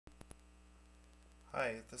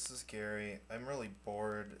Hi, this is Gary. I'm really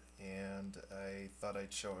bored and I thought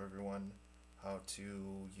I'd show everyone how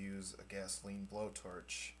to use a gasoline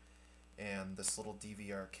blowtorch. And this little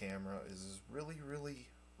DVR camera is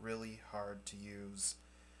really hard to use.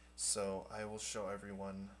 So I will show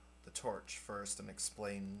everyone the torch first and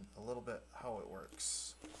explain a little bit how it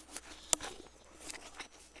works.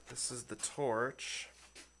 This is the torch,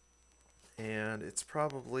 and it's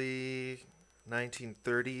probably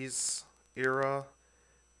 1930s era,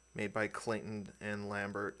 made by Clayton and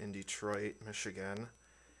Lambert in Detroit, Michigan.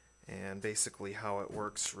 And basically how it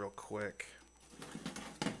works real quick.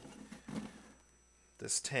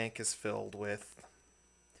 This tank is filled with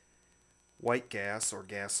white gas or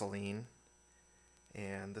gasoline,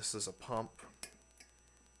 and this is a pump,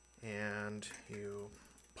 and you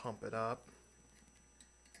pump it up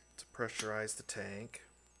to pressurize the tank,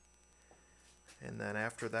 and then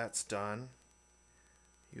after that's done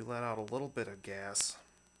you let out a little bit of gas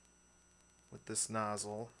with this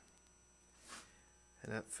nozzle,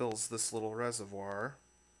 and it fills this little reservoir,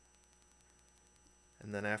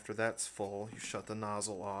 and then after that's full you shut the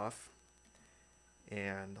nozzle off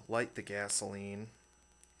and light the gasoline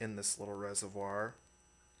in this little reservoir,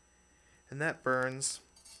 and that burns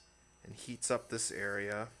and heats up this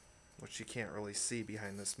area, which you can't really see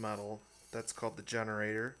behind this metal. That's called the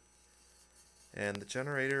generator, and the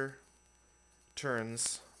generator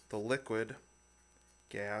turns the liquid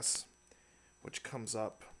gas, which comes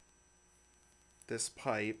up this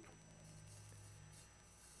pipe,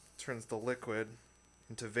 turns the liquid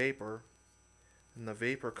into vapor, and the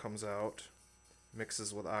vapor comes out,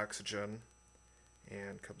 mixes with oxygen,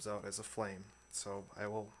 and comes out as a flame. So I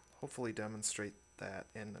will hopefully demonstrate that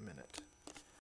in a minute.